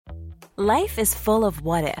Life is full of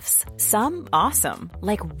what-ifs. Some awesome,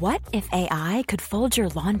 like what if AI could fold your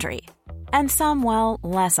laundry? And some, well,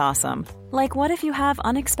 less awesome, like what if you have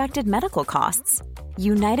unexpected medical costs?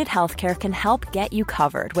 United Healthcare can help get you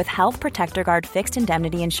covered with Health Protector Guard fixed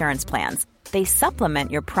indemnity insurance plans. They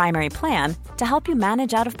supplement your primary plan to help you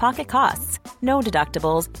manage out-of-pocket costs. No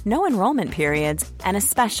deductibles, no enrollment periods, and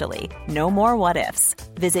especially no more what-ifs.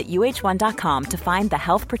 Visit uh1.com to find the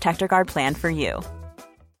Health Protector Guard plan for you.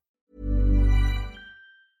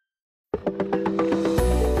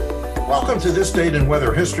 Welcome to This Date in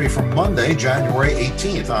Weather History for Monday, January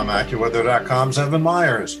 18th. I'm AccuWeather.com's Evan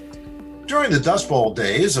Myers. During the Dust Bowl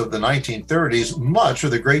days of the 1930s, much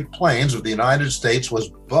of the Great Plains of the United States was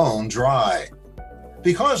bone dry.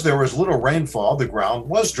 Because there was little rainfall, the ground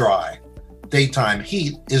was dry. Daytime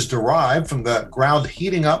heat is derived from the ground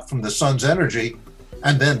heating up from the sun's energy,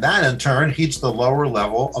 and then that in turn heats the lower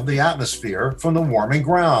level of the atmosphere from the warming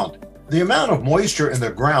ground. The amount of moisture in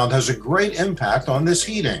the ground has a great impact on this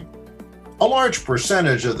heating. A large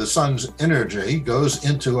percentage of the sun's energy goes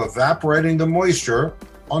into evaporating the moisture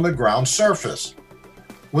on the ground surface.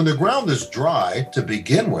 When the ground is dry to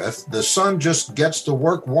begin with, the sun just gets to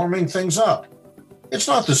work warming things up. It's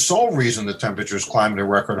not the sole reason the temperatures climb to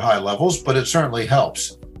record high levels, but it certainly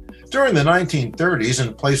helps. During the 1930s,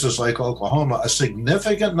 in places like Oklahoma, a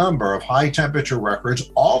significant number of high temperature records,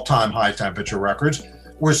 all-time high temperature records,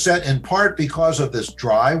 were set in part because of this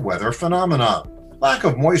dry weather phenomenon. Lack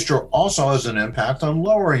of moisture also has an impact on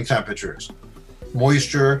lowering temperatures.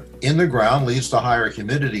 Moisture in the ground leads to higher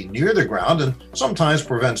humidity near the ground and sometimes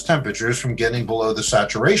prevents temperatures from getting below the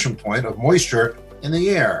saturation point of moisture in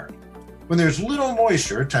the air. When there's little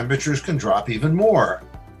moisture, temperatures can drop even more.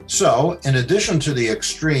 So, in addition to the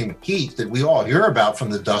extreme heat that we all hear about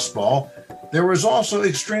from the Dust Bowl, there was also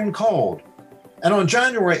extreme cold. And on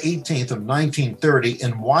January 18th of 1930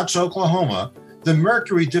 in Watts, Oklahoma, the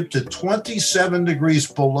mercury dipped to 27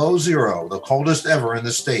 degrees below zero, the coldest ever in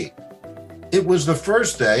the state. It was the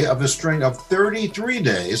first day of a string of 33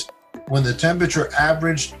 days when the temperature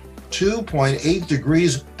averaged 2.8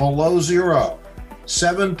 degrees below zero,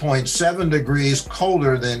 7.7 degrees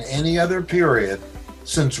colder than any other period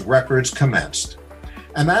since records commenced.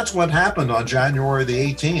 And that's what happened on January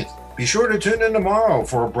the 18th. Be sure to tune in tomorrow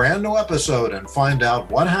for a brand new episode and find out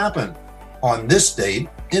what happened on this date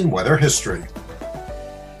in weather history.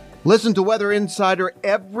 Listen to Weather Insider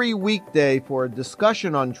every weekday for a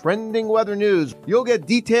discussion on trending weather news. You'll get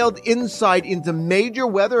detailed insight into major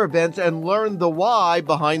weather events and learn the why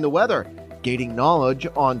behind the weather, gaining knowledge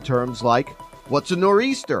on terms like what's a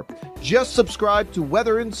nor'easter. Just subscribe to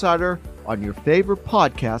Weather Insider on your favorite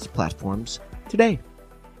podcast platforms today.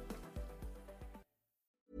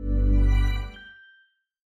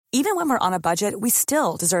 Even when we're on a budget, we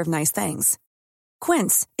still deserve nice things.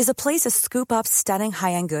 Quince is a place to scoop up stunning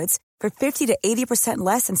high-end goods for 50 to 80%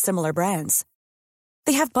 less than similar brands.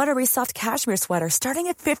 They have buttery soft cashmere sweaters starting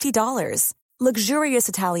at $50, luxurious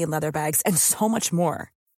Italian leather bags, and so much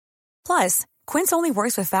more. Plus, Quince only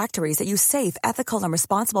works with factories that use safe, ethical, and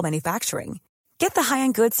responsible manufacturing. Get the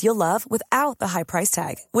high-end goods you'll love without the high price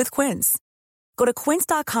tag with Quince. Go to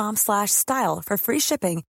quince.com/style for free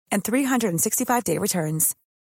shipping and 365-day returns.